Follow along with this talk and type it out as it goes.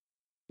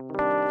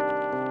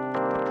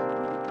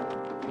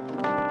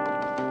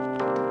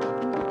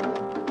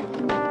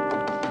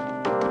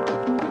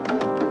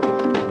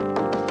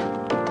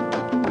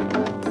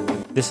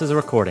This is a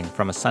recording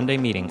from a Sunday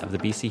meeting of the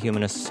BC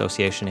Humanist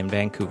Association in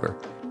Vancouver.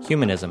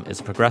 Humanism is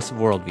a progressive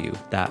worldview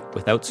that,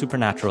 without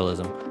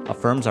supernaturalism,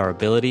 affirms our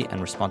ability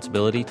and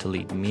responsibility to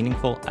lead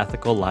meaningful,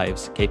 ethical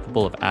lives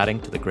capable of adding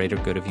to the greater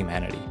good of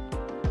humanity.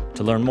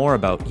 To learn more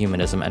about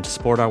humanism and to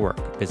support our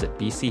work, visit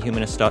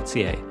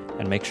bchumanist.ca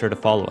and make sure to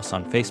follow us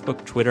on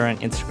Facebook, Twitter, and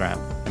Instagram,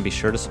 and be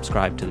sure to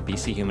subscribe to the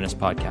BC Humanist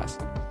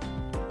podcast.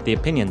 The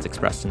opinions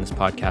expressed in this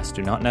podcast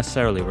do not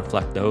necessarily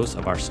reflect those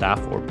of our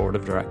staff or board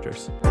of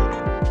directors.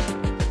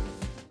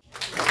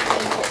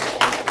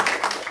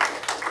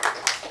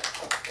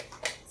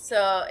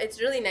 So it's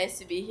really nice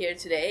to be here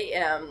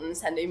today,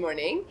 Sunday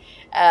morning.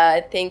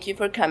 Thank you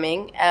for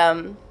coming.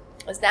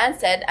 As Dan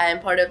said, I am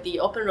part of the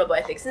Open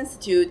Roboethics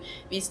Institute.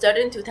 We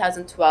started in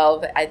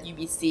 2012 at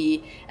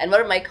UBC, and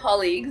one of my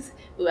colleagues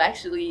who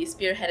actually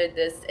spearheaded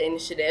this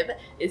initiative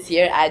is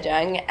here,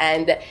 Ajang.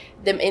 And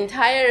the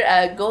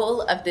entire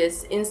goal of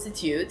this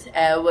institute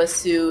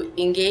was to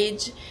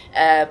engage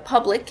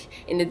public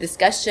in the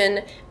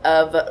discussion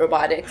of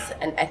robotics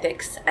and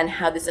ethics and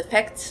how this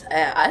affects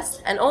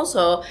us, and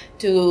also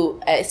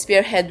to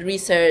spearhead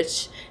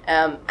research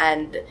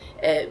and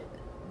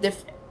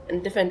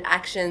different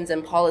actions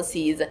and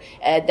policies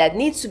that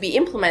needs to be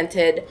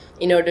implemented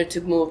in order to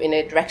move in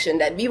a direction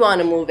that we want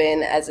to move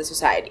in as a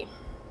society.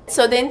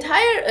 So the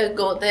entire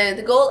goal,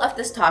 the goal of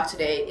this talk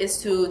today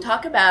is to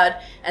talk about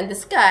and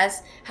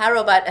discuss how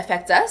robot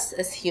affects us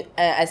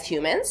as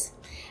humans,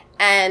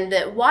 and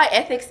why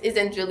ethics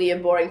isn't really a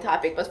boring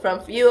topic. But from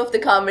a few of the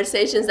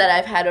conversations that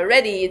I've had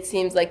already, it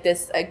seems like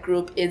this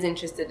group is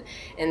interested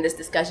in this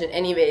discussion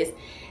anyways,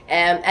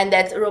 and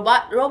that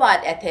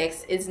robot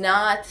ethics is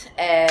not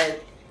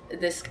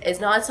this is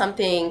not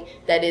something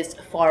that is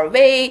far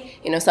away,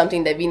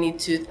 something that we need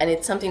to, and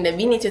it's something that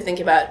we need to think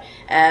about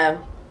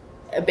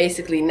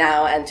basically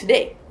now and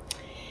today.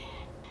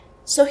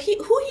 So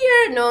who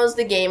here knows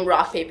the game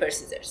rock, paper,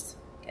 scissors?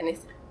 And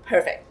it's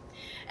perfect.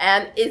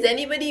 Is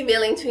anybody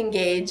willing to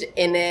engage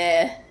in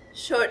a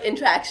short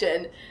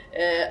interaction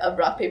of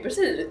rock, paper,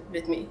 scissors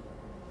with me?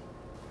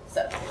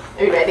 So,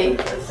 are you ready?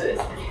 Let's do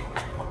this.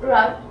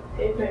 Rock,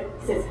 paper,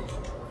 scissors.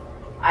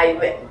 I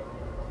win.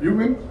 You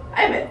win?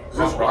 I win. Is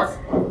this rock?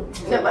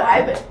 No, but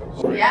I win.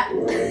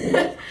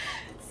 Yeah.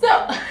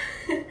 So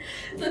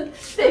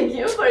thank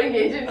you for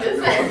engaging this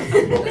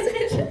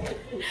discussion.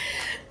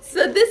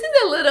 So this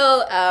is a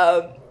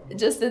little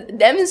just a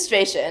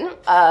demonstration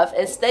of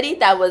a study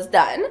that was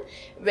done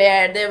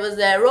where there was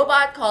a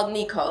robot called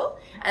Nico,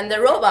 and the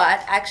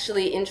robot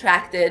actually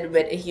interacted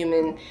with a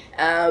human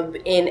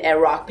in a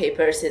rock,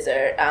 paper,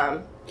 scissors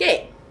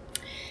game.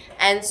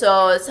 And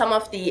so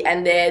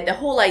the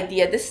whole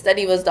idea, this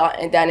study was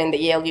done in the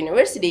Yale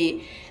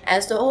University,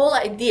 and so the whole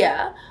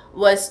idea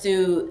was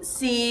to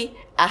see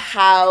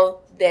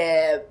how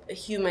the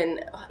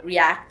human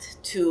react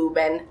to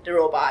when the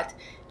robot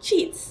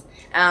cheats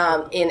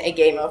in a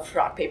game of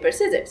rock, paper,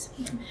 scissors.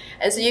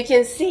 And so you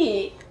can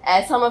see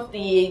some of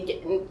the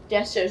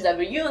gestures that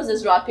were used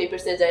as rock, paper,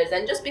 scissors,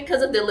 and just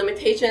because of the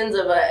limitations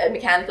of a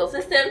mechanical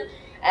system,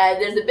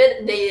 there's a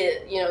bit,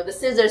 the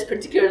scissors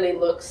particularly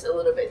looks a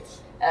little bit,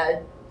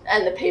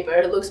 and the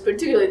paper looks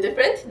particularly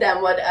different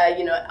than what,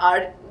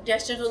 our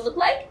gestures would look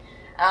like.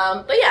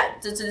 But yeah,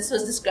 so this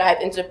was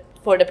described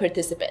for the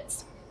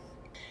participants.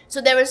 So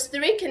there was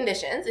 3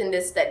 conditions in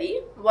this study.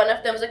 One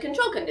of them was a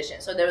control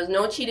condition. So there was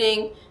no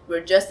cheating.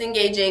 We're just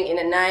engaging in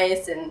a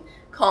nice and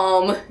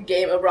calm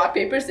game of rock,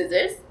 paper,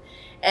 scissors.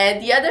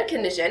 And the other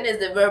condition is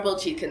the verbal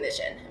cheat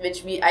condition,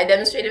 which I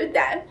demonstrated with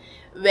Dan,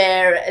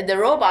 where the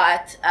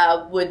robot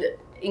would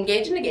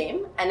engage in the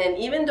game, and then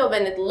even though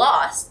when it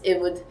lost,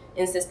 it would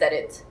insist that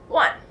it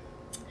won.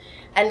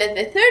 And then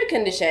the third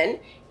condition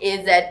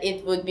is that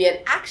it would be an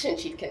action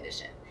cheat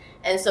condition.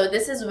 And so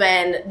this is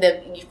when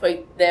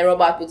the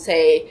robot would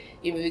say,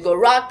 we go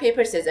rock,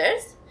 paper,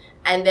 scissors,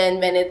 and then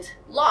when it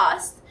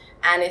lost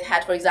and it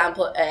had, for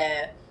example,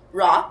 a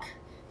rock,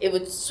 it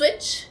would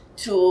switch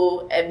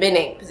to a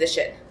winning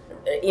position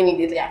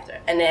immediately after,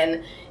 and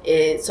then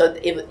it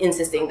was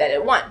insisting that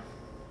it won.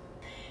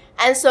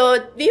 And so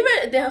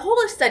the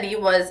whole study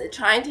was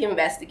trying to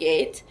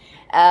investigate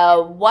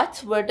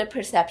what were the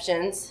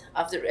perceptions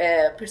of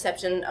the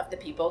perception of the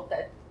people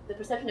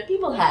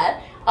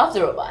had of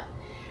the robot.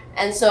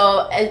 And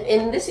so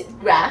in this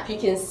graph, you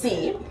can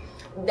see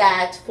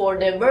that for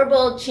the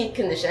verbal cheat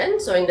condition,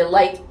 so in the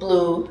light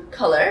blue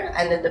color,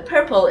 and then the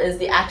purple is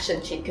the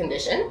action cheat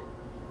condition.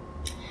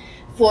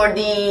 For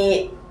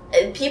the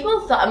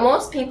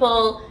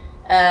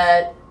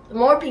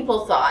more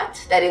people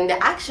thought that in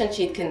the action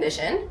cheat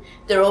condition,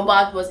 the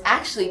robot was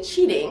actually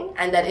cheating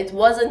and that it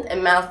wasn't a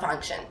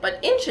malfunction. But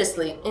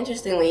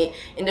interestingly,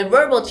 in the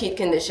verbal cheat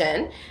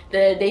condition,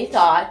 they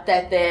thought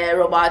that the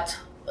robot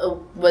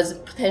was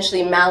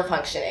potentially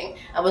malfunctioning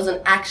and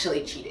wasn't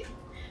actually cheating.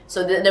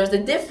 So there was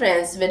a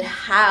difference with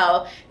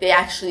how they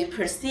actually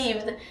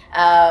perceived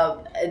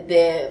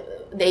the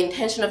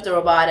intention of the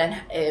robot and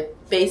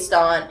based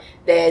on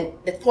the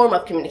form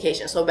of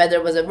communication. So whether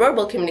it was a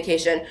verbal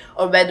communication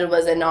or whether it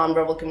was a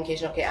non-verbal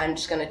communication, okay, I'm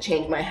just going to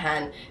change my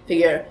hand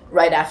figure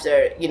right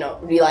after,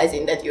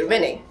 realizing that you're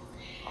winning.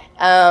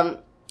 And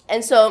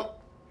so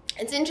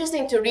it's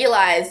interesting to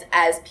realize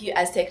as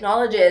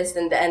technologists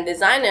and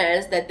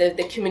designers that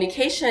the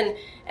communication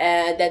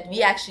that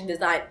we actually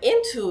design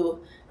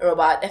into a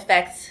robot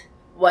affects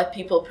what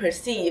people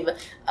perceive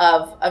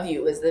of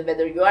you, is that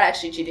whether you are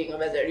actually cheating or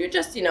whether you're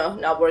just,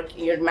 not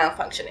working, you're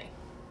malfunctioning.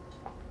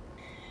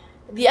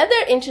 The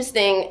other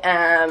interesting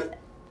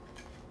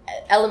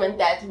element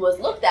that was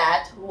looked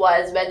at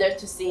was whether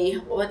to see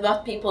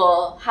what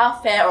people, how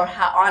fair or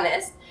how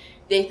honest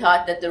they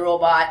thought that the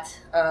robot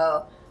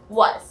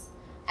was.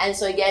 And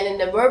so again, in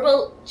the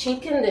verbal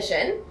cheat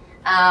condition,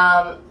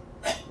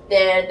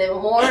 the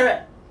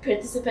more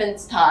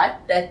participants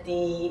thought that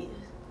the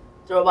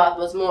robot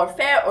was more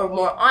fair or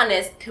more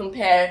honest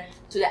compared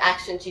to the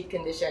action cheat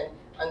condition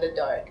on the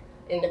dark,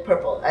 in the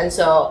purple. And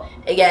so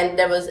again,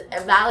 there was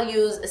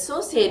values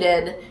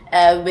associated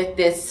with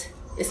this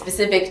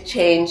specific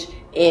change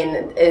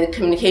in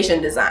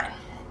communication design.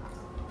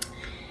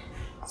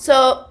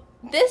 So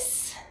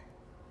this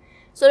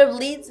sort of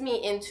leads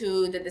me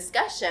into the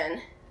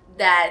discussion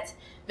that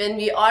when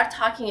we are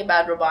talking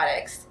about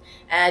robotics,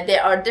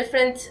 there are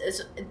different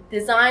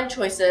design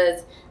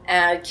choices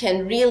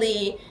can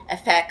really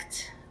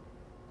affect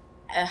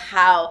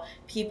how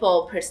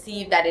people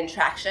perceive that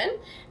interaction,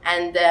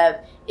 and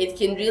it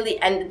can really,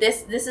 and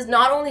this is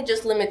not only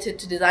just limited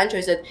to design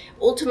choices.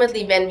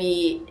 Ultimately, when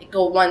we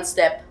go one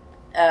step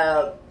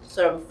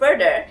sort of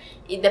further,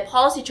 the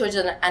policy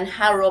choices and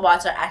how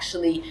robots are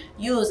actually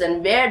used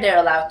and where they're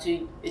allowed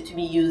to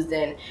be used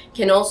in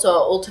can also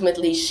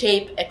ultimately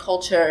shape a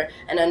culture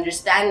and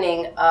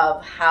understanding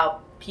of how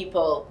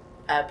people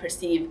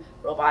perceive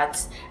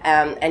robots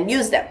and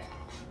use them.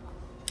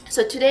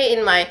 So today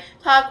in my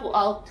talk,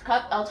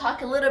 I'll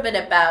talk a little bit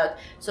about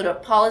sort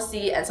of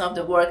policy and some of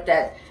the work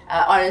that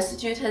our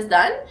institute has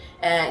done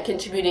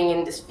contributing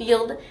in this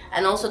field,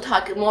 and also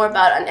talk more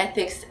about on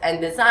ethics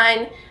and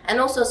design, and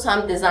also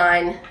some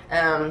design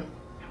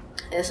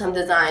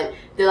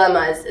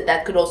dilemmas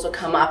that could also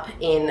come up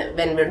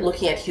when we're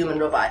looking at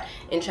human-robot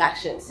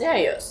interaction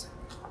scenarios.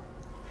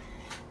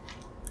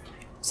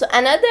 So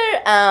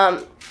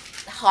another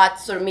hot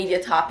sort of media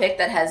topic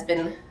that has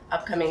been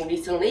upcoming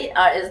recently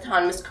is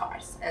autonomous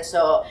cars. And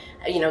so,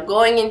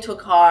 going into a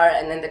car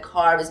and then the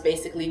car is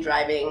basically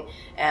driving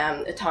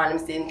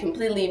autonomously and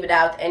completely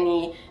without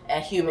any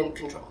human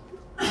control.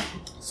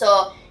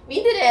 So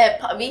we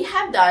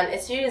have done a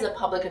series of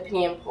public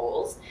opinion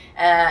polls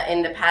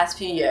in the past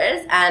few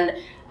years, and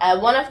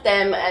one of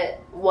them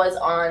was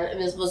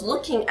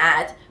looking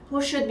at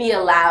who should be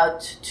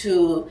allowed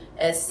to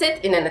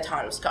sit in an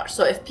autonomous car.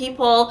 So if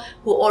people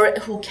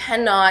who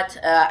cannot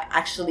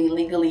actually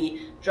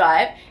legally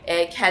drive,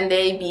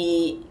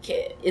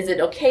 is it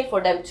okay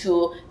for them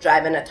to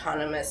drive an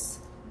autonomous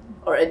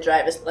or a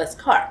driverless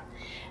car?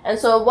 And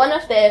so one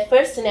of the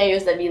first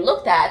scenarios that we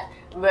looked at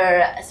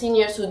were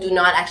seniors who do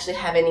not actually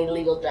have any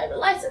legal driver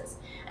license.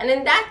 And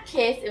in that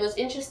case, it was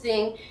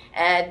interesting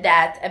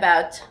that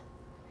about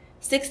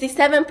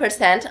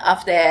 67%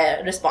 of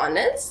the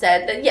respondents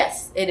said that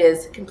yes, it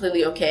is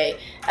completely okay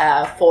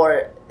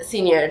for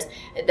seniors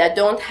that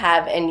don't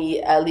have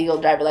any legal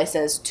driver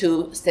license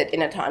to sit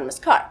in an autonomous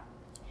car.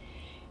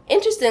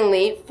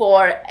 Interestingly,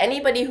 for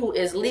anybody who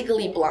is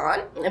legally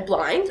blind, legally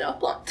blind. Oh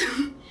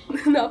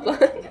my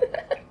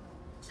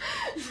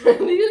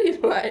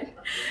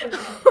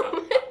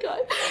god.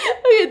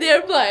 Okay,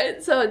 they're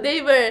blind. So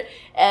there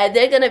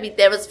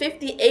was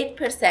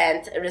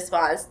 58%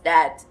 response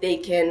that they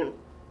can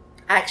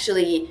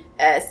actually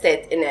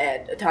sit in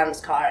an autonomous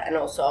car and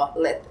also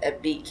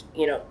be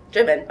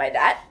driven by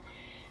that.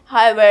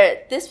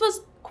 However, this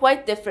was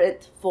quite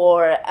different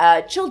for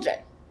children.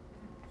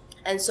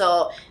 And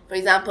so, for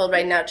example,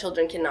 right now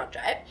children cannot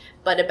drive,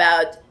 but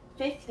about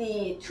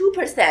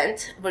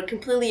 52% were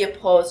completely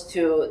opposed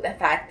to the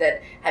fact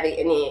that having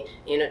any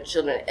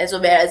children. And so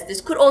whereas this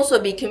could also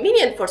be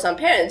convenient for some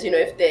parents,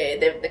 if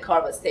the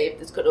car was safe,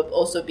 this could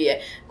also be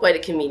quite a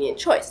convenient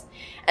choice.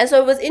 And so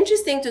it was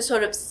interesting to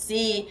sort of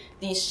see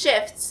these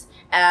shifts,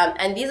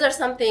 and these are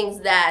some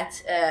things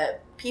that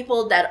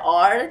people that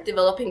are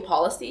developing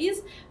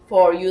policies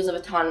for use of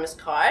autonomous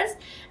cars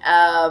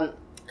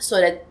so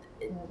that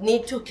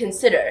need to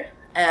consider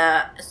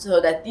so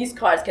that these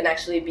cars can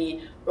actually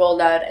be rolled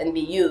out and be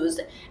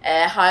used.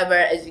 However,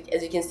 as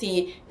you can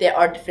see, there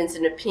are differences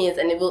in opinions,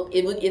 and it would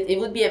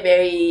be a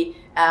very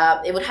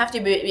it would have to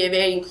be a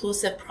very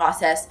inclusive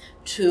process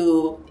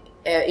to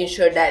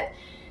ensure that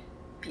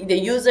the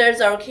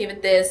users are okay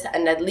with this,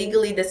 and that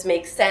legally this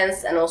makes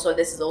sense, and also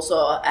this is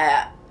also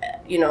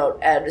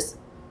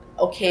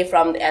okay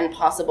from and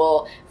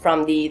possible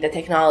from the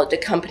technology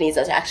companies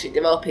that are actually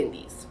developing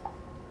these.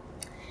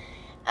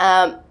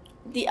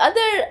 The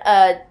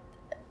other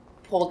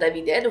poll that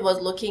we did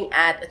was looking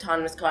at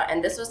autonomous car,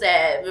 and this was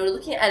we were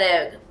looking at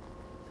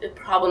a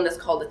problem that's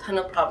called the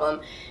tunnel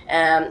problem,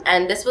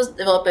 and this was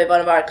developed by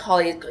one of our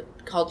colleagues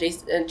called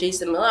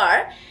Jason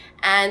Millar.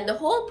 And the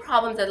whole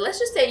problem is that, let's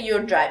just say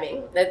you're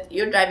driving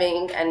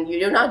and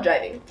you're not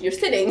driving, you're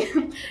sitting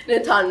in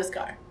an autonomous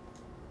car,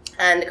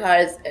 and the car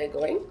is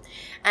going,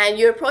 and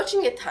you're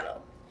approaching a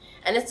tunnel,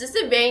 and it's just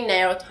a very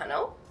narrow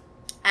tunnel,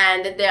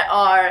 and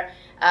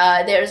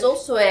there's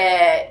also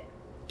a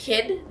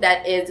kid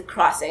that is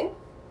crossing,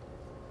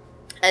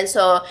 and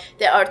so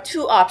there are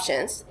two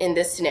options in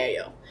this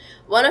scenario.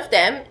 One of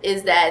them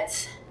is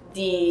that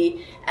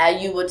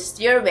you would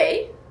steer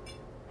away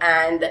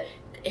and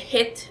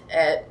hit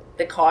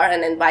the car,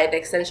 and then by the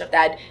extension of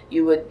that,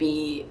 you would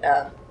be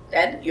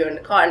dead. You're in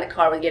the car, and the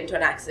car would get into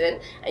an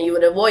accident, and you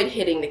would avoid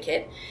hitting the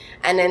kid.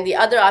 And then the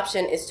other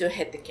option is to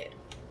hit the kid.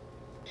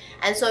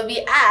 And so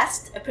we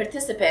asked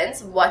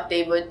participants what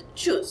they would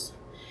choose.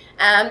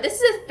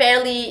 This is a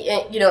fairly,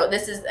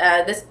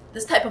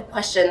 this type of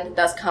question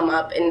does come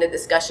up in the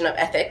discussion of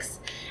ethics,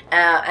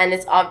 and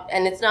it's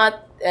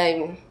not,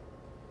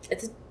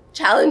 it's a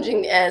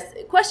challenging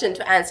question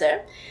to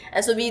answer.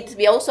 And so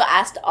we also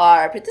asked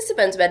our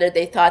participants whether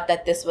they thought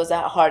that this was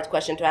a hard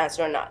question to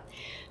answer or not.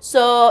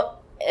 So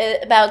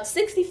about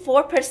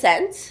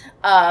 64%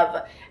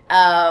 of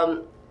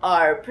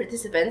our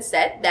participants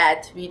said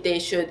that they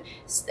should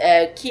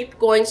keep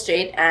going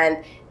straight,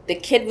 and the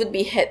kid would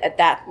be hit at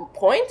that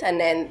point, and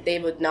then they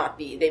would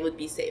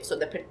be safe. So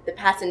the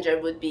passenger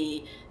would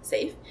be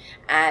safe,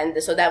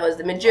 and so that was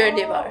the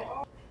majority of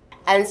our.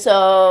 And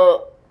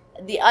so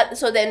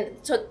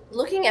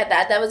looking at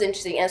that was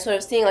interesting, and sort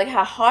of seeing like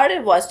how hard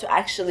it was to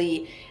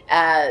actually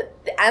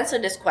answer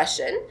this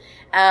question.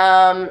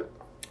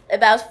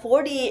 About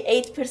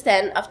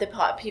 48% of the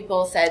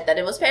people said that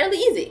it was fairly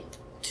easy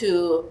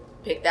to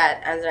pick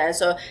that answer, and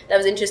so that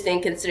was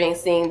interesting, considering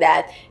seeing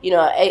that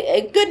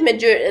a good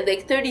majority,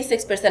 like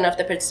 36% of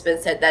the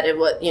participants said that it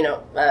was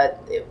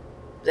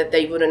that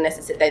they wouldn't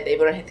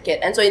hit the kid.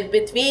 And so in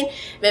between,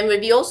 when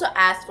we also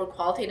asked for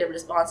qualitative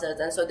responses,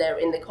 and so there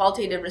in the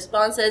qualitative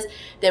responses,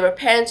 there were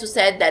parents who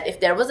said that if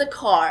there was a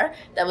car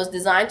that was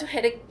designed to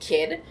hit a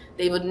kid,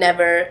 they would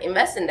never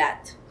invest in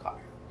that car.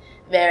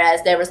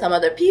 Whereas there were some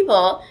other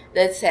people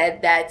that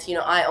said that,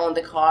 I own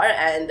the car,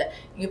 and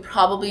you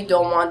probably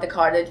don't want the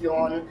car that you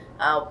own,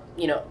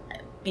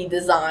 be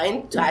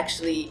designed to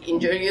actually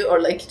injure you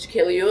or like to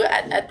kill you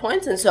at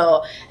points. And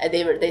so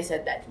they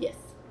said that yes.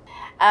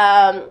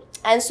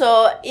 And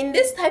so in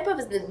this type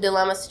of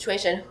dilemma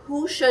situation,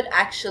 who should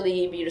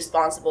actually be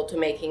responsible to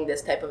making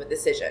this type of a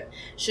decision?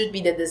 Should it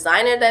be the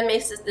designer that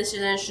makes this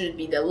decision? Should it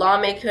be the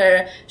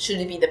lawmaker? Should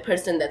it be the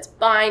person that's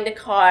buying the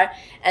car?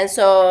 And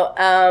so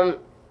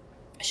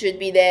should it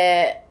be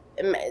the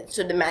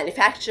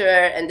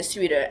manufacturer and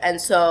distributor? And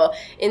so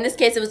in this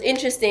case, it was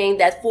interesting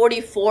that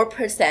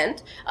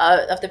 44%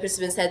 of the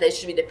participants said that it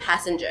should be the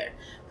passenger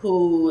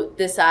who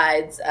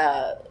decides.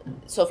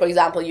 So for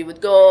example, you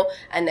would go,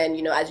 and then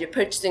as you're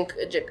purchasing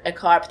a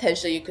car,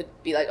 potentially you could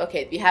be like,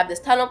 okay, we have this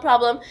tunnel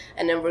problem,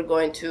 and then we're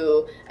going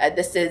to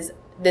this is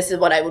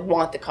what I would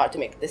want the car to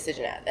make a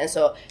decision at. And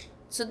so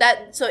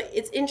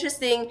it's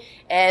interesting.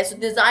 So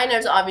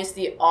designers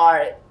obviously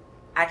are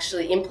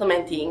actually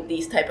implementing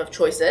these type of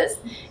choices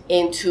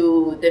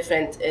into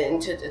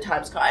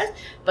autonomous cars,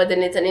 but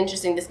then it's an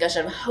interesting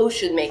discussion of who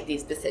should make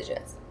these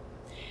decisions.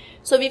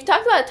 So we've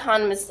talked about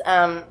autonomous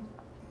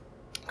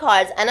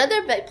cars.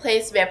 Another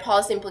place where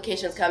policy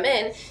implications come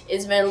in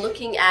is when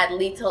looking at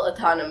lethal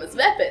autonomous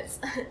weapons.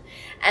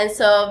 And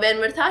so when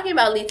we're talking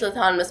about lethal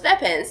autonomous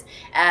weapons,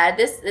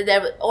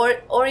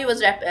 Ori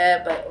was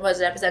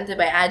represented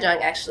by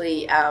Ajang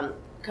actually a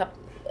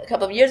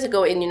couple of years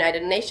ago in the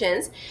United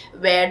Nations,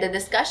 where the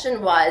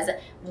discussion was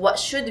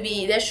should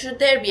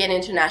there be an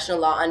international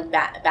law on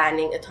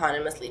banning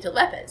autonomous lethal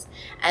weapons.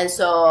 And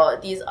so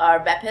these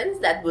are weapons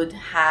that would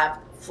have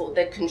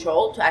the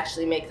control to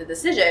actually make the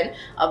decision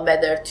of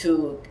whether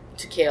to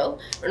kill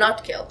or not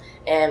to kill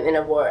in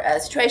a war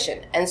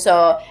situation. And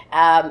so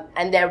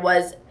and there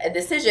was a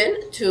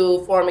decision to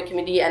form a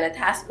committee and a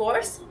task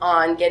force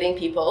on getting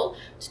people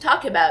to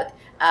talk about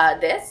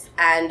this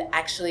and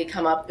actually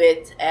come up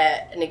with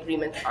an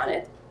agreement on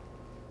it.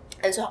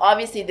 And so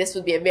obviously this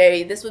would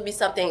be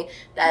something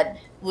that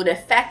would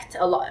affect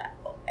a lot.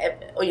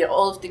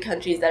 All of the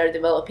countries that are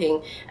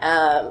developing,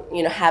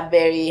 have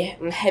very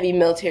heavy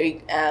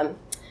military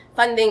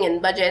funding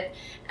and budget,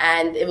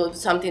 and it was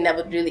something that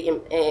would really,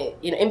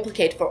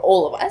 implicate for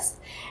all of us.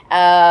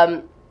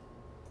 However,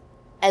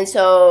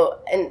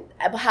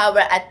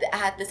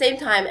 at the same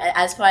time,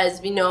 as far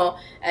as we know,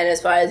 and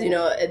as far as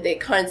the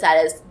current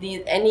status,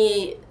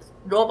 any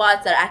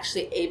robots that are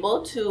actually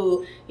able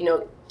to,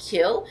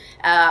 kill,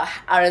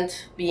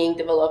 aren't being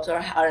developed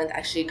or aren't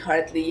actually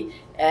currently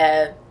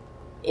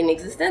in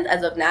existence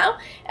as of now.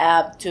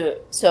 But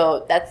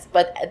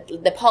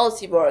the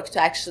policy work to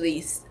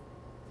actually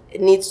it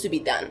needs to be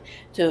done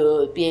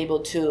to be able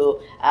to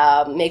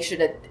make sure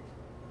that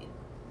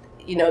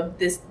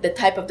the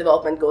type of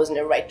development goes in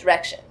the right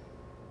direction.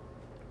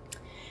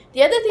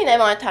 The other thing I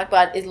want to talk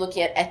about is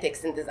looking at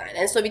ethics in design.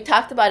 And so we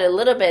talked about it a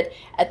little bit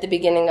at the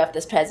beginning of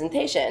this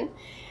presentation.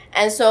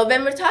 And so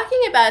when we're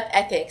talking about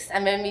ethics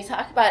and when we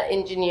talk about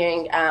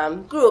engineering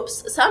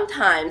groups,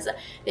 sometimes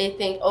they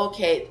think,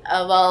 okay,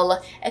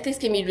 well, ethics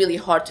can be really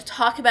hard to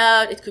talk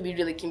about. It could be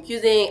really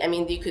confusing. I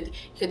mean, you could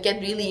get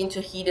really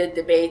into heated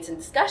debates and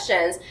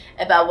discussions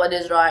about what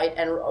is right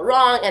and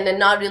wrong and then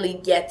not really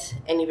get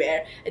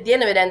anywhere at the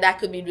end of it. And that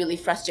could be really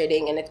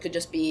frustrating, and it could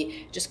just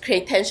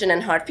create tension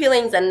and hard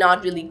feelings and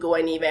not really go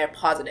anywhere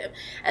positive.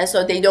 And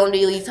so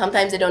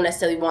sometimes they don't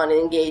necessarily want to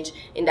engage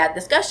in that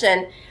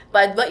discussion.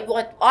 But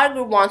what our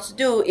group wants to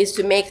do is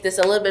to make this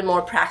a little bit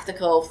more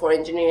practical for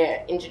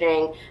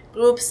engineering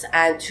groups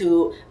and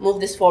to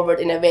move this forward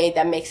in a way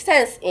that makes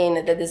sense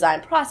in the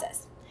design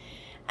process.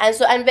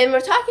 And when we're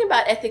talking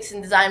about ethics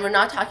in design, we're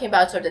not talking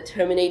about sort of the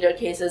Terminator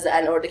cases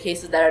or the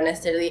cases that are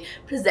necessarily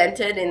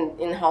presented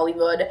in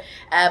Hollywood,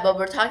 but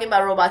we're talking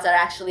about robots that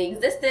are actually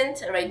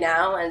existent right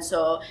now. And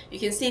so you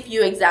can see a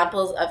few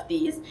examples of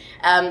these.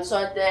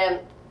 So at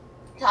the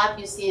top,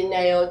 you see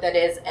Neo, that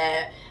is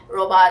a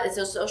robot. It's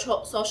a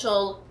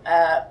social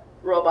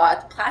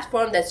robot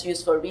platform that's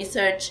used for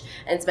research,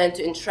 and it's meant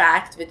to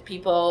interact with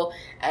people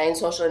in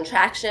social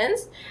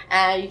interactions.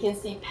 You can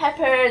see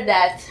Pepper,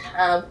 that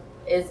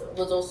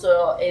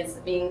is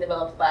being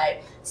developed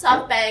by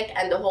SoftBank,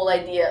 and the whole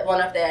idea, one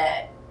of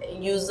the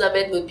uses of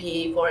it would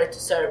be for it to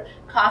serve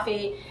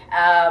coffee.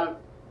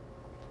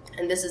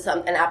 And this is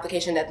an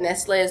application that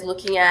Nestle is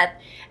looking at.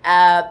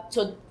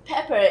 So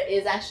Pepper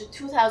is actually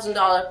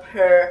 $2,000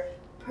 per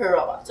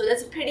robot. So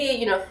that's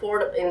pretty,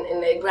 affordable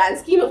in the grand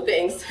scheme of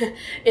things.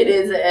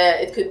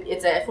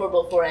 It's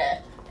affordable for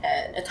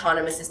an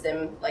autonomous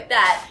system like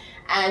that.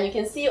 And you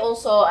can see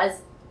also, I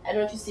don't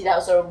know if you see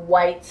that sort of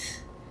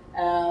white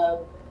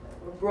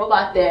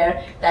robot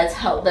there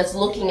that's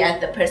looking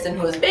at the person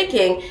who is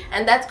baking,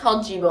 and that's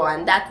called Jibo.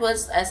 And that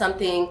was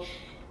something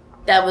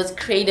that was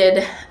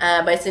created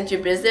by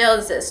Century Brazil.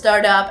 It's a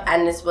startup,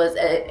 and this was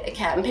a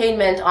campaign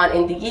meant on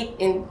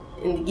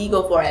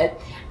Indiegogo for it,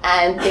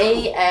 and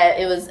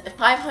it was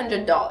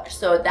 $500.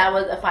 So that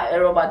was a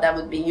robot that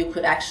would be, you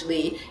could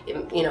actually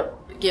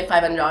give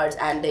 $500,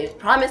 and they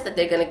promised that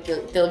they're going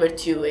to deliver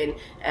to you in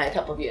a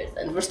couple of years,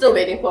 and we're still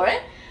waiting for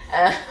it.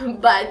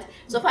 But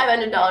so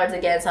 $500,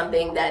 again,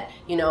 something that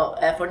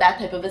for that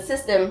type of a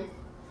system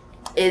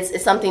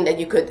is something that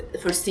you could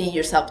foresee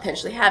yourself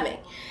potentially having.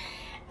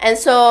 And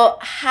so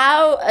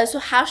how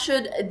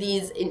should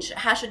these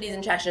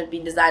interactions be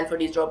designed for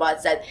these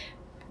robots that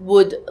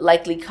would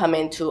likely come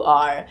into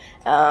our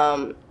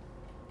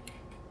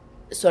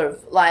sort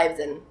of lives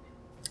and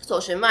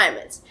social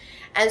environments?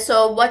 And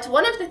so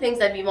one of the things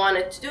that we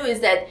wanted to do is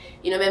that,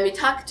 when we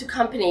talk to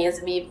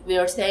companies, we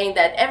are saying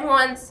that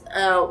everyone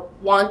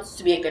wants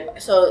to be a good guy.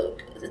 So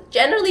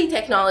generally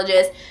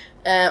technologists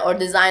or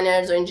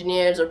designers or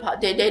engineers,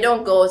 they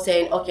don't go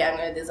saying, okay, I'm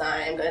going to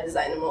design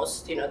the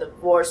most, the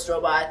worst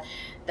robot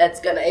that's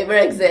going to ever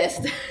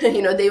exist.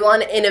 They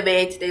want to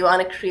innovate, they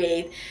want to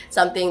create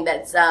something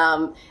that's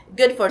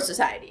good for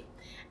society.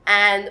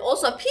 And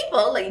also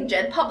people, like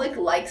public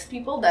likes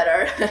people that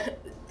are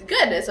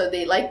good, so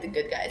they like the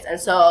good guys. And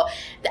so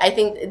I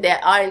think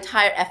that our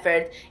entire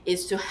effort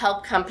is to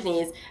help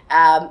companies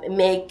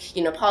make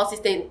policy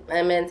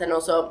statements and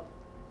also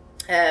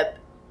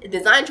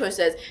design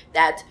choices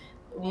that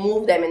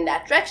move them in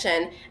that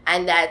direction,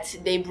 and that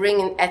they bring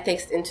in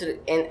ethics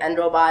and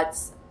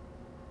robots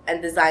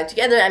and design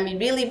together. And we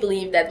really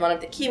believe that one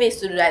of the key ways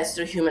to do that is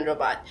through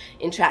human-robot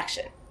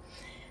interaction.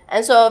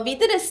 And so we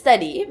did a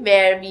study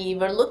where we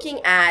were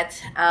looking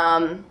at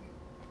a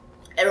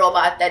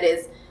robot that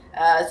is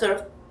sort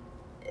of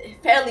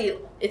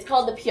it's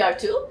called the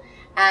PR2,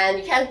 and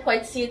you can't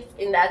quite see it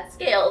in that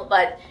scale,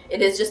 but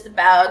it is just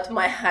about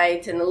my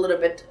height and a little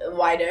bit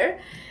wider.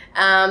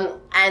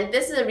 And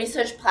this is a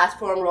research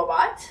platform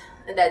robot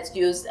that's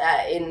used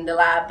in the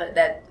lab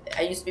that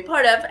I used to be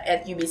part of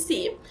at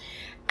UBC.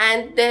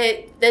 And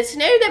the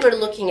scenario that we're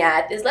looking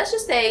at is, let's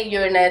just say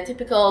you're in a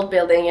typical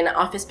building, in an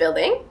office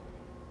building,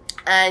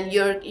 and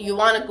you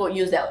want to go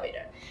use the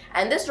elevator.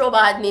 And this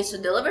robot needs to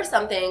deliver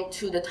something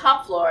to the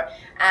top floor,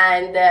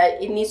 and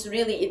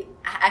it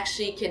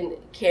actually can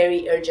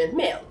carry urgent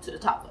mail to the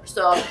top floor.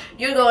 So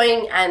you're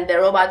going, and the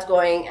robot's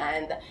going,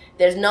 and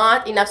there's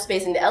not enough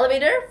space in the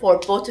elevator for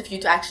both of you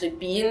to actually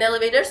be in the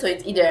elevator. So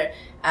it's either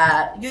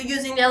you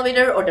using the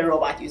elevator or the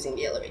robot using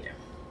the elevator.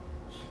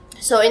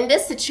 So in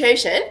this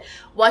situation,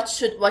 what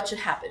should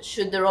happen?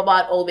 Should the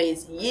robot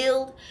always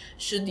yield?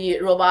 Should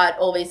the robot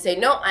always say,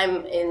 no,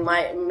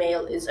 my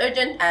mail is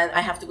urgent and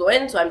I have to go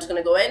in, so I'm just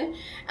going to go in?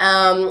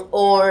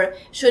 Or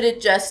should it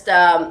just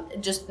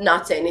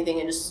not say anything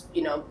and just,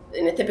 in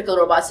a typical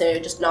robot scenario,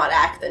 just not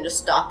act and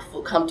just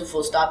come to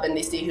full stop and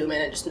they see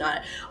human and just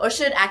not? Or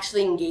should it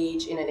actually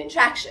engage in an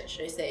interaction?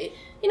 Should I say,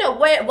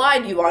 why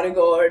do you want to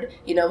go? Or,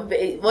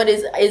 what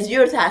is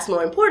your task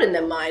more important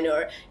than mine?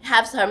 Or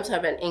have some sort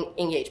of an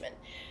engagement.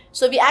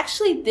 So we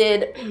actually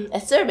did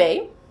a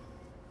survey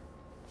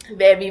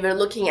where we were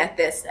looking at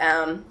this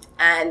and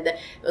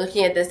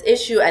looking at this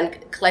issue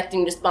and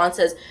collecting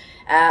responses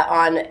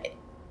on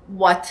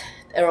what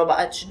a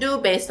robot should do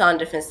based on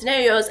different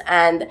scenarios.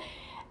 And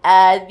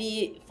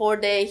for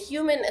the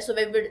human, so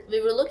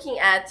we were looking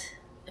at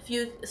a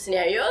few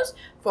scenarios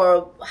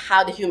for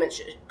how the human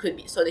could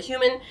be. So the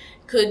human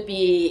could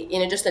be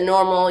just a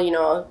normal,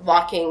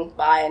 walking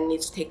by and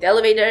needs to take the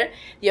elevator.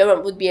 The other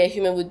would be a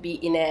human would be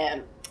in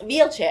a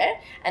wheelchair,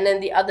 and then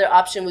the other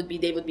option would be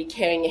they would be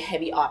carrying a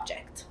heavy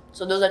object.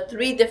 So those are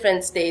three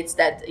different states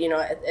that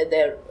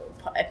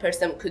a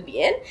person could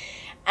be in,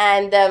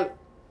 and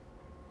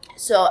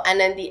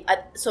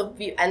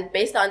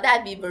based on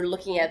that, we were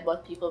looking at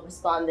what people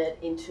responded,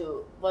 and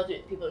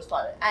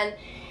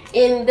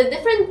in the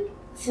different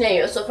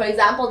scenarios. So, for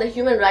example, the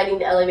human riding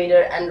the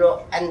elevator and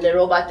the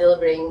robot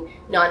delivering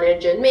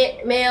non-urgent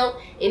mail.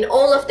 In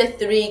all of the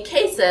three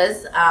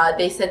cases,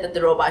 they said that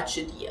the robot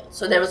should yield.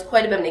 So there was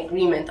quite a bit of an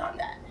agreement on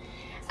that.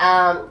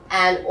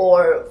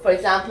 For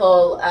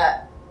example,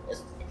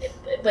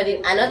 but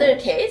in another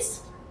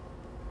case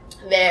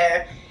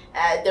where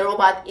the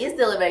robot is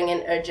delivering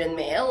an urgent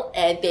mail,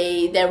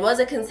 there was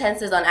a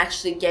consensus on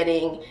actually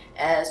getting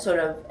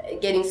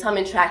some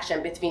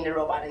interaction between the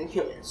robot and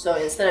human. So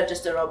instead of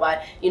just the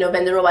robot,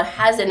 when the robot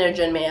has an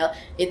urgent mail,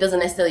 it doesn't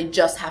necessarily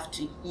just have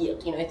to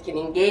yield. It can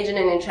engage in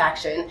an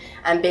interaction,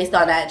 and based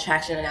on that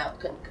interaction, an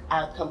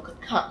outcome could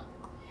come.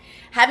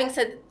 Having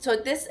said,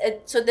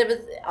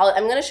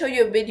 I'm going to show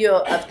you a video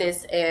of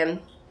this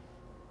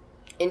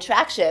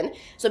interaction.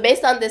 So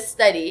based on this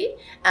study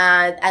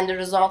and the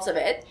results of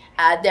it,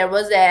 there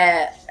was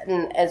a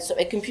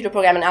computer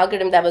program, an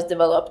algorithm that was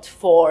developed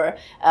for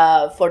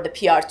the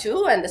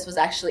PR2, and this was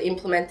actually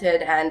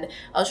implemented, and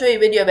I'll show you a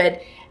video of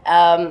it.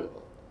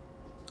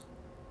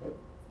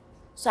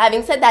 So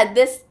having said that,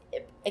 this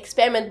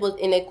experiment was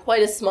in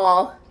quite a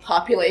small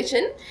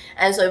population,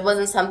 and so it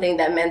wasn't something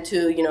that meant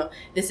to,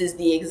 this is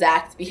the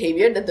exact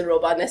behavior that the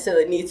robot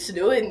necessarily needs to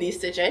do in these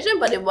situations,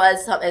 but it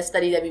was a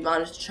study that we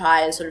wanted to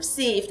try and sort of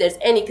see if there's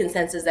any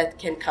consensus that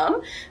can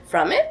come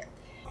from it.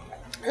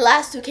 The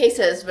last two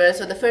cases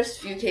the first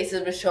few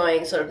cases were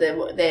showing sort of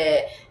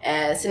the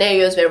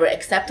scenarios where were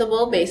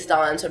acceptable based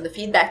on sort of the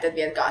feedback that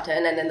we had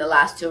gotten, and then the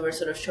last two were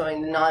sort of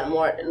showing the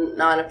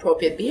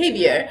non-appropriate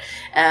behavior,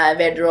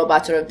 where the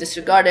robot sort of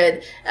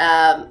disregarded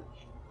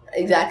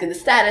exactly the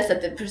status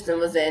that the person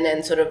was in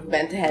and sort of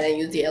went ahead and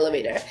used the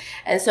elevator.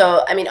 And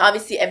so,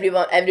 obviously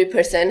every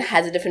person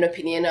has a different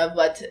opinion of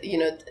what,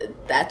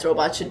 that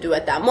robot should do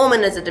at that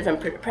moment, as a different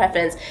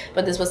preference,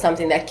 but this was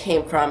something that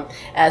came from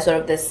sort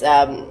of this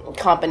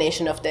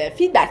combination of the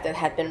feedback that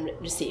had been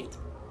received.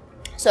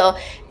 So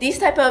these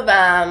type of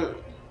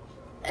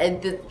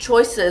the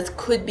choices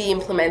could be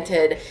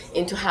implemented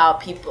into how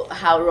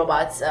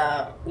robots,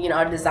 are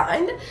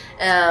designed.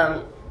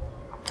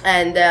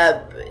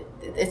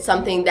 It's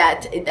something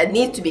that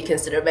needs to be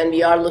considered when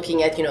we are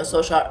looking at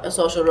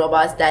social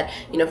robots that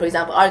for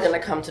example are going to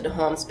come to the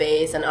home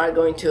space and are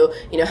going to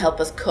help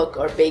us cook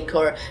or bake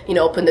or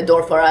open the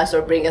door for us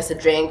or bring us a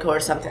drink or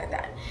something like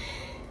that.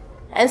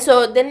 And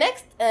so the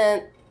next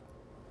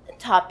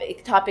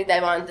topic that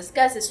I want to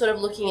discuss is sort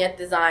of looking at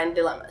design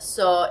dilemmas.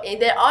 So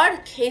there are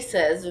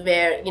cases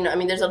where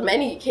there's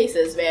many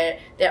cases where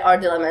there are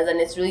dilemmas, and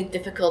it's really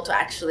difficult to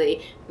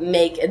actually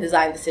make a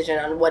design decision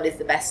on what's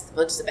the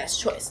best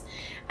choice.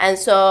 And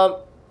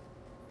so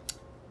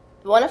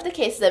one of the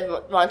cases that we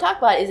want to talk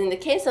about is in the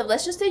case of,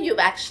 let's just say you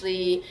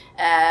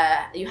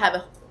have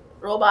a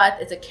robot,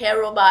 it's a care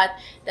robot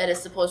that is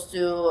supposed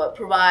to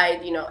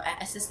provide,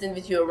 assistance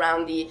with you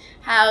around the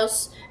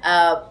house,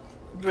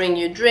 bring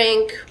you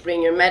drink,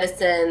 bring your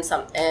medicine,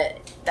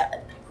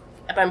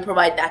 and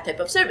provide that type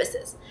of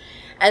services.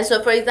 And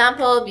so, for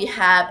example, we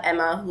have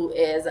Emma, who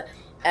has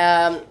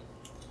a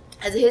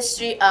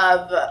history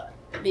of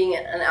being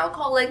an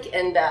alcoholic,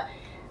 and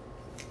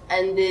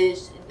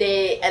there's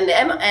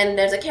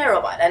a care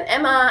robot, and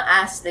Emma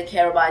asked the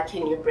care robot,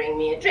 "Can you bring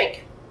me a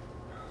drink?"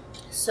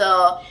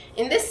 So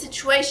in this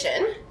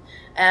situation,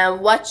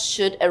 what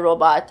should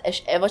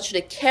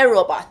a care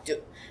robot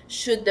do?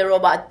 Should the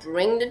robot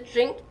bring the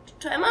drink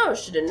to Emma, or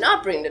should it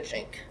not bring the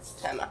drink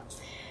to Emma?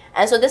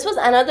 And so this was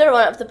another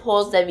one of the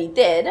polls that we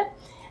did,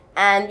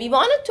 and we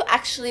wanted to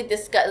actually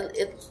discuss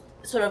it,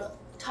 sort of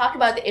talk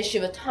about the issue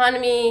of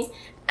autonomy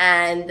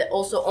and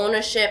also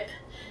ownership,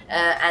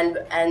 and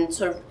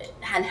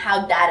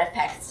how that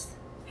affects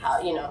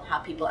how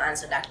people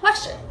answer that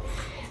question.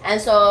 And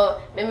so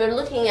when we're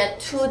looking at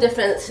two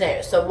different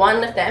scenarios, so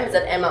one of them is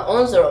that Emma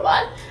owns the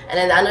robot, and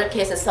in the other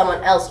case is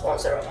someone else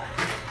owns the robot.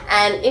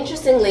 And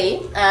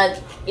interestingly,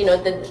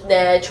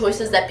 the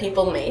choices that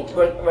people made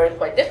were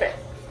quite different.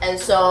 And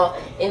so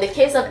in the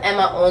case of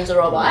Emma owns a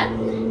robot,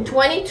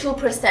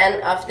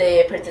 22% of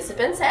the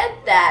participants said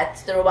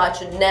that the robot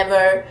should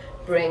never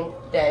bring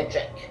the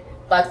drink.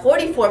 But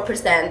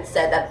 44%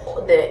 said that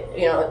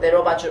the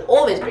robot should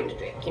always bring the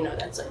drink.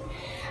 That's it.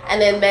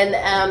 And then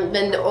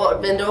when the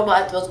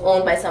robot was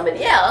owned by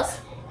somebody else,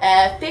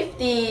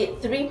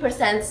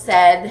 53%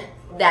 said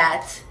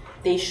that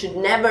they should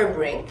never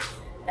bring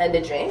the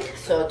drink,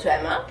 so to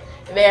Emma,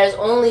 whereas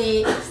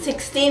only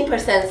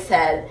 16%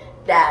 said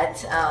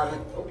that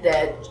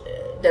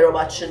the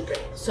robot should bring.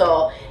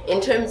 So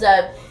in terms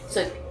of,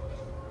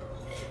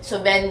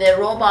 so when the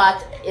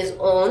robot is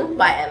owned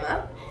by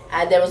Emma,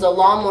 there was a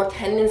lot more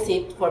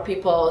tendency for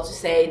people to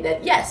say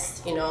that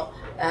yes, the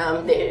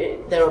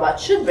robot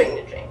should bring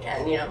the drink,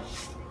 and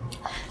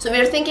so we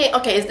were thinking,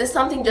 okay, is this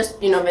something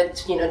just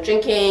with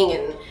drinking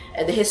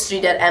and the history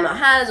that Emma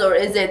has, or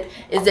is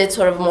it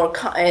sort of more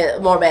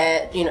of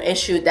a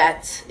issue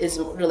that is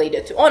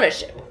related to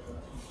ownership?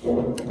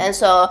 And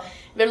so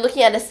we're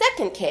looking at a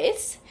second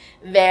case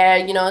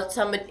where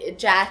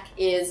Jack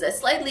is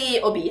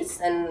slightly obese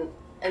and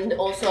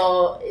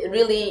also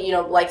really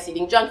likes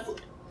eating junk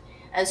food.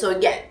 And so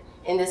again,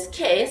 in this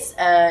case,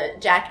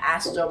 Jack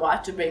asked the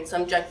robot to bring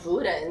some junk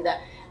food, and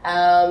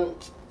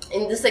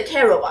in this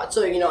care robot,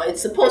 so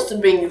it's supposed to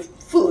bring you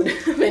food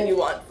when you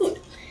want food.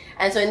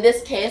 And so in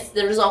this case,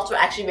 the results were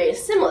actually very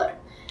similar.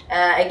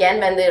 Again,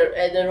 when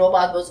the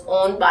robot was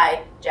owned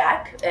by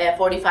Jack,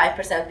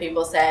 45%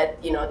 people said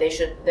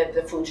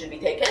the food should be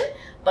taken.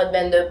 But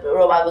when the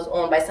robot was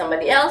owned by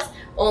somebody else,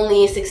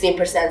 only 16%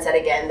 said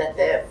again that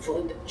the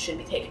food should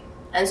be taken.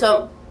 And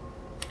so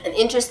an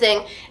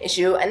interesting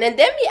issue. And then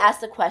we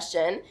asked the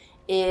question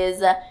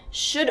is,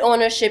 should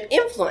ownership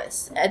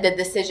influence the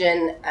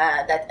decision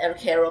that a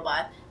care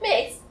robot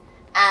makes?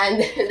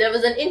 And there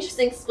was an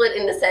interesting split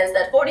in the sense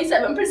that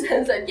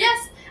 47% said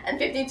yes and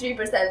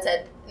 53%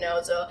 said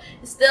no. So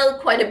still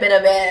quite a bit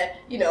of a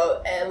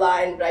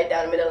line right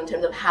down the middle in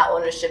terms of how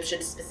ownership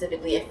should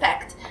specifically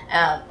affect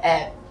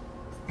a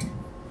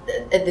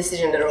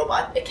decision that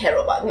a care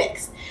robot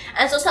makes.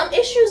 And so some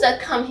issues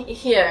that come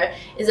here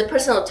is a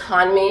personal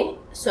autonomy.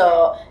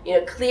 So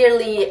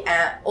clearly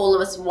all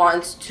of us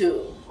want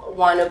to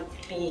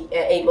be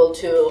able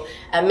to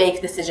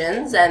make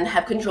decisions and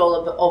have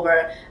control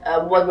over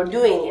what we're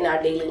doing in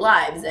our daily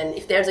lives. And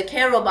if there's a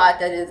care robot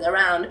that is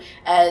around,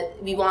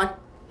 we want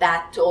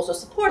that to also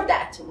support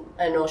that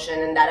notion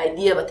and that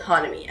idea of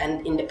autonomy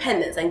and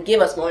independence and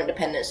give us more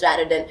independence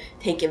rather than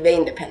take away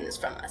independence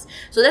from us.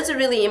 So that's a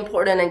really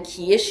important and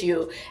key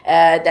issue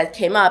that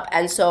came up.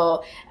 And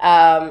so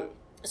some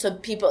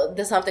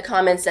of the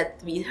comments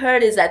that we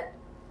heard is that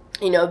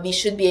we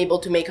should be able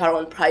to make our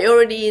own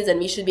priorities, and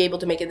we should be able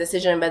to make a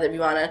decision whether we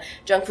want a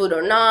junk food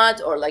or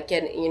not, or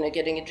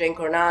getting a drink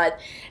or not.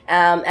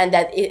 And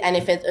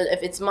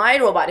if it's my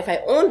robot, if I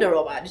own the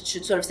robot, it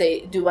should sort of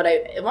say do what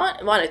I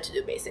want it to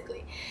do,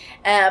 basically.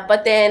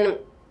 But then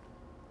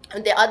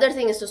the other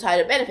thing is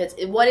societal benefits.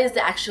 What is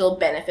the actual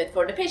benefit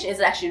for the patient? Is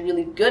it actually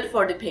really good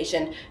for the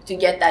patient to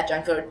get that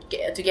junk food,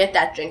 to get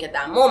that drink at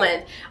that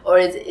moment, or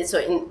is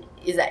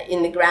that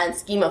in the grand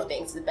scheme of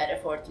things, it's better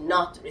for it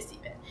not to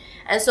receive it?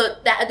 And so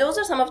those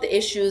are some of the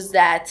issues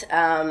that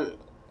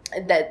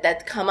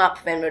that come up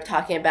when we're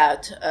talking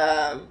about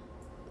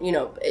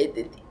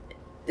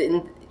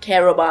the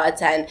care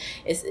robots and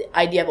its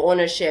idea of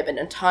ownership and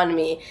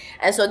autonomy.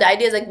 And so the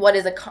idea is what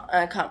is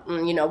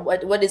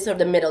what is sort of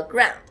the middle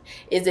ground?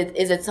 Is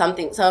it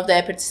something? Some of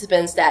the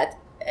participants that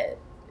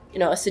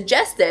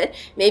suggested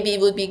maybe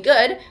it would be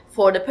good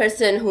for the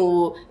person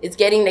who is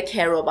getting the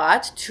care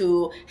robot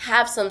to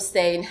have some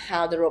say in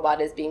how the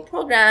robot is being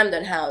programmed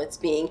and how it's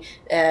being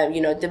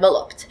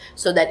developed,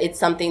 so that it's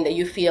something that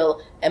you feel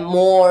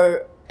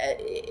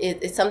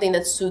it's something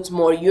that suits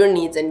more your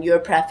needs and your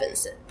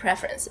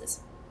preferences.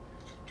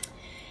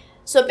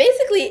 So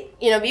basically,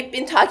 we've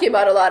been talking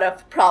about a lot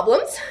of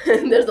problems.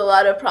 There's a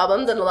lot of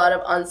problems and a lot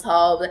of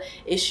unsolved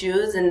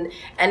issues, and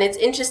it's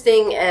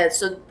interesting.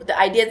 So the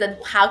idea is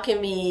that how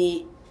can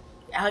we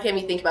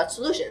think about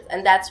solutions,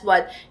 and that's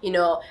what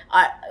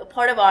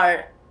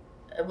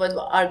what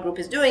our group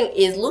is doing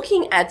is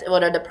looking at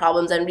what are the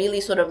problems and really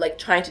sort of like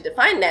trying to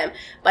define them.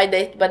 But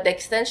the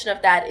extension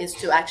of that is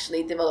to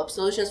actually develop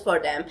solutions for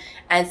them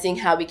and seeing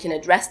how we can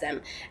address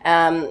them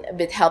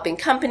with helping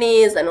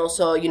companies and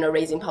also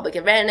raising public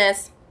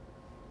awareness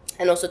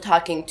and also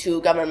talking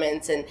to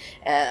governments and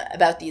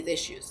about these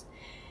issues.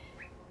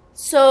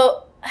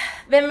 So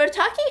when we're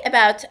talking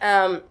about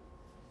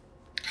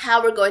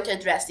how we're going to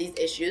address these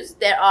issues,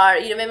 there are,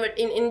 when we're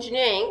in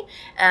engineering,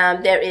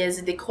 there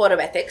is the code of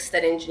ethics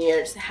that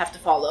engineers have to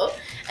follow,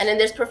 and then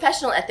there's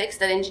professional ethics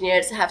that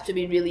engineers have to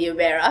be really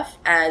aware of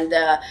and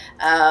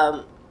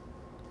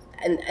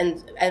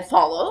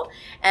follow.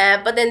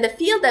 But then the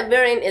field that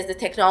we're in is the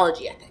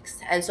technology ethics,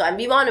 and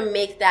we want to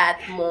make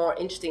that more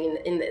interesting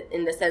in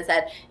the sense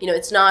that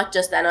it's not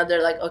just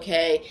another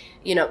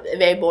a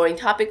very boring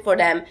topic for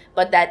them,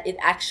 but that it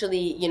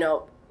actually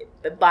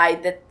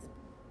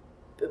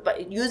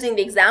But using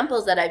the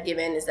examples that I've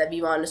given is that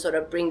we want to sort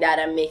of bring that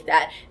and make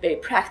that very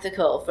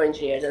practical for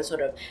engineers and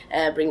sort of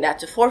bring that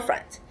to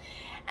forefront.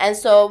 And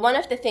so one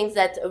of the things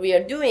that we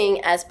are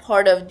doing as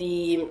part of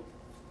the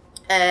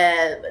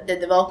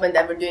development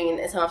that we're doing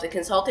in some of the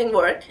consulting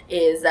work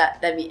is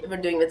that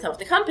we're doing with some of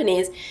the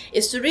companies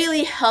is to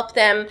really help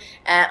them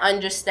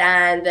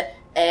understand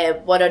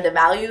what are the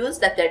values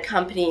that their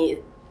company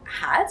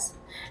has,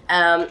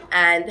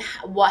 and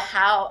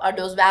how are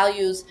those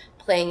values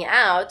playing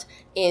out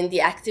in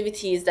the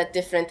activities that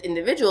different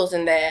individuals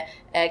in the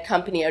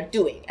company are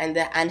doing,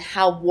 and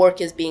how work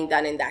is being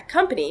done in that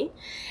company.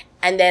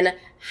 and then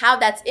how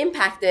that's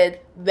impacted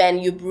when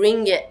you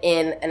bring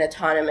in an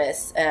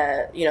autonomous,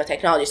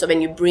 technology. So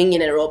when you bring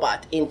in a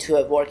robot into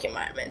a work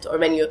environment, or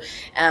when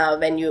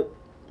you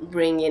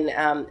bring in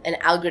an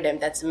algorithm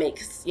that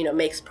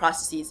makes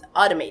processes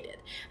automated,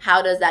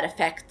 how does that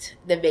affect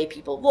the way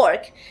people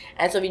work?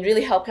 And so we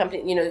really help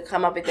companies,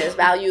 come up with those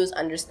values,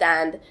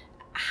 understand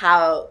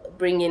how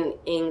bringing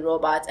in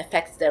robots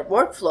affects their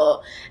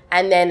workflow,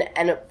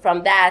 and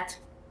from that,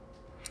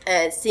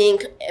 seeing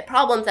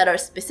problems that are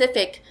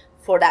specific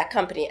for that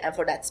company and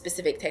for that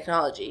specific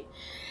technology.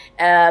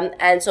 And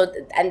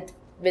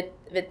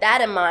with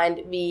that in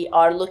mind, we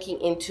are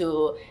looking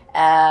into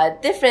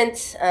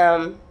different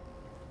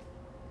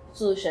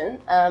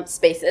solution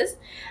spaces.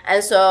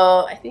 And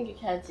so I think you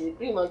can't see the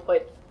green one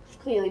quite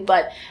clearly,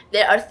 but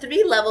there are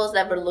 3 levels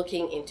that we're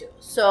looking into.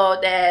 So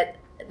that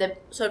the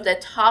sort of the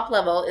top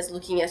level is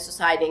looking at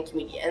society and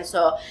community. And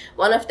so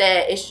one of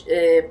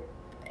the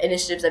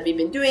initiatives that we've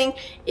been doing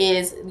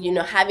is,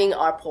 having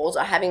our polls,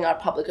 or having our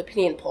public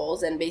opinion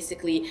polls, and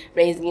basically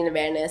raising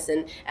awareness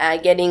and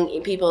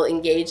getting people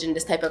engaged in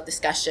this type of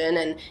discussion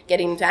and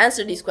getting them to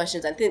answer these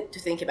questions and to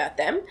think about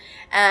them.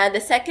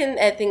 The second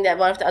thing that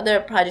one of the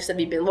other projects that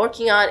we've been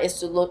working on is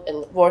to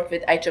work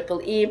with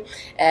IEEE,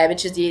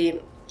 which is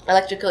the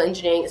Electrical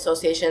Engineering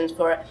Association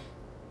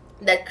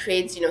that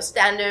creates,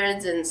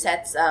 standards and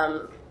sets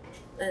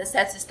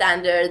the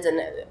standards and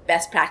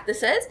best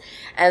practices.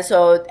 And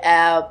so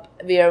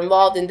we are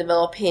involved in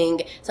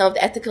developing some of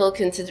the ethical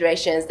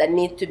considerations that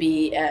need to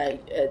be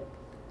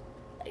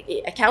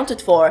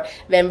accounted for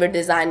when we're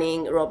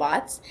designing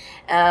robots.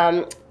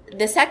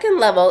 The second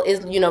level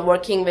is,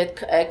 working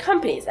with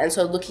companies, and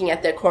so looking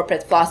at their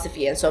corporate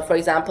philosophy. And so, for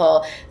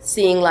example,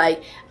 seeing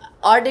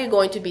are they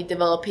going to be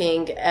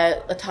developing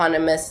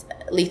autonomous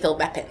lethal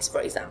weapons,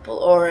 for example?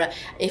 Or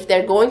if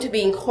they're going to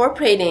be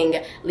incorporating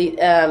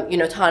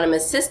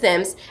autonomous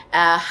systems,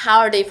 how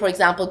are they, for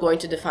example, going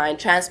to define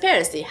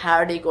transparency? How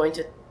are they going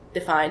to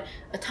define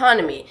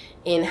autonomy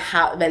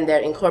when they're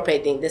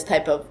incorporating this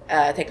type of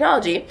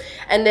technology?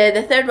 And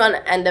the third one,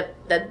 and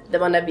the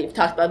one that we've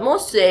talked about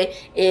most today,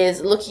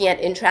 is looking at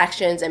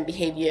interactions and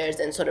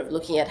behaviors, and sort of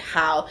looking at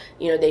how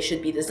they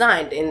should be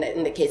designed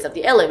in the case of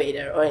the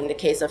elevator, or in the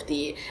case of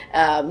the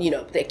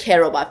the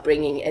care robot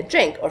bringing a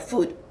drink or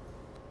food.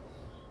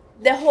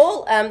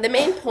 The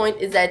main point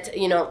is that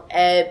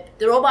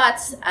the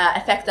robots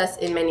affect us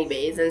in many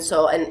ways,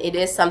 and it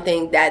is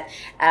something that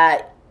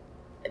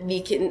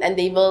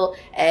they will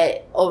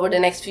over the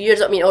next few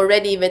years.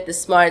 Already with the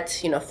smart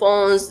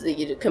phones,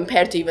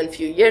 compared to even a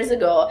few years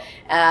ago,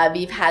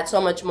 we've had so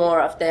much more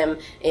of them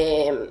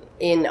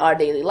in our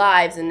daily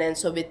lives. And then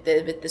so with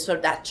the sort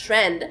of that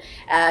trend,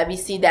 we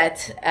see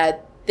that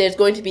there's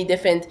going to be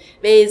different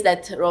ways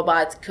that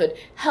robots could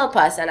help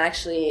us and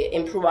actually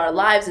improve our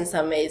lives in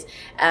some ways,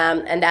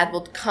 and that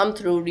will come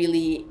through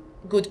really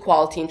good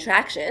quality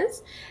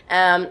interactions,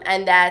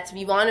 and that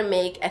we want to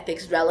make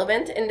ethics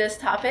relevant in this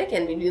topic,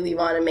 and we really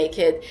want to make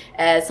it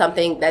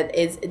something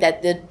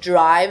that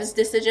drives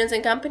decisions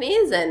in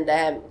companies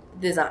and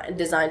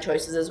design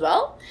choices as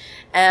well,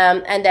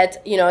 and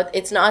that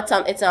it's not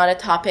a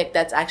topic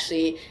that's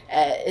actually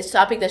it's a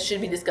topic that should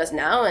be discussed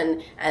now,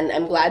 and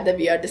I'm glad that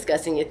we are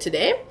discussing it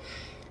today.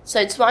 So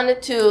I just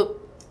wanted to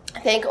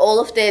thank all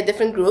of the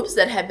different groups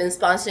that have been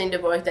sponsoring the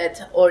work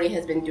that Ori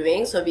has been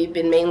doing. So we've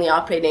been mainly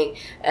operating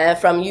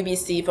from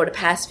UBC for the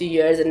past few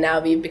years, and now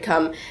we've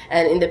become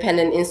an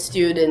independent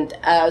institute, and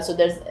so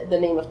there's the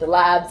name of the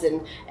labs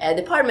and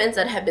departments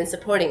that have been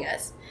supporting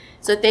us.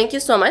 So thank you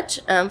so much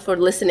for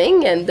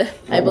listening, and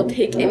I will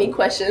take any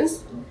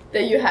questions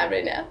that you have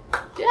right now.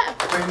 Yeah.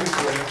 Thank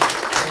you.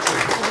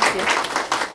 Thank you.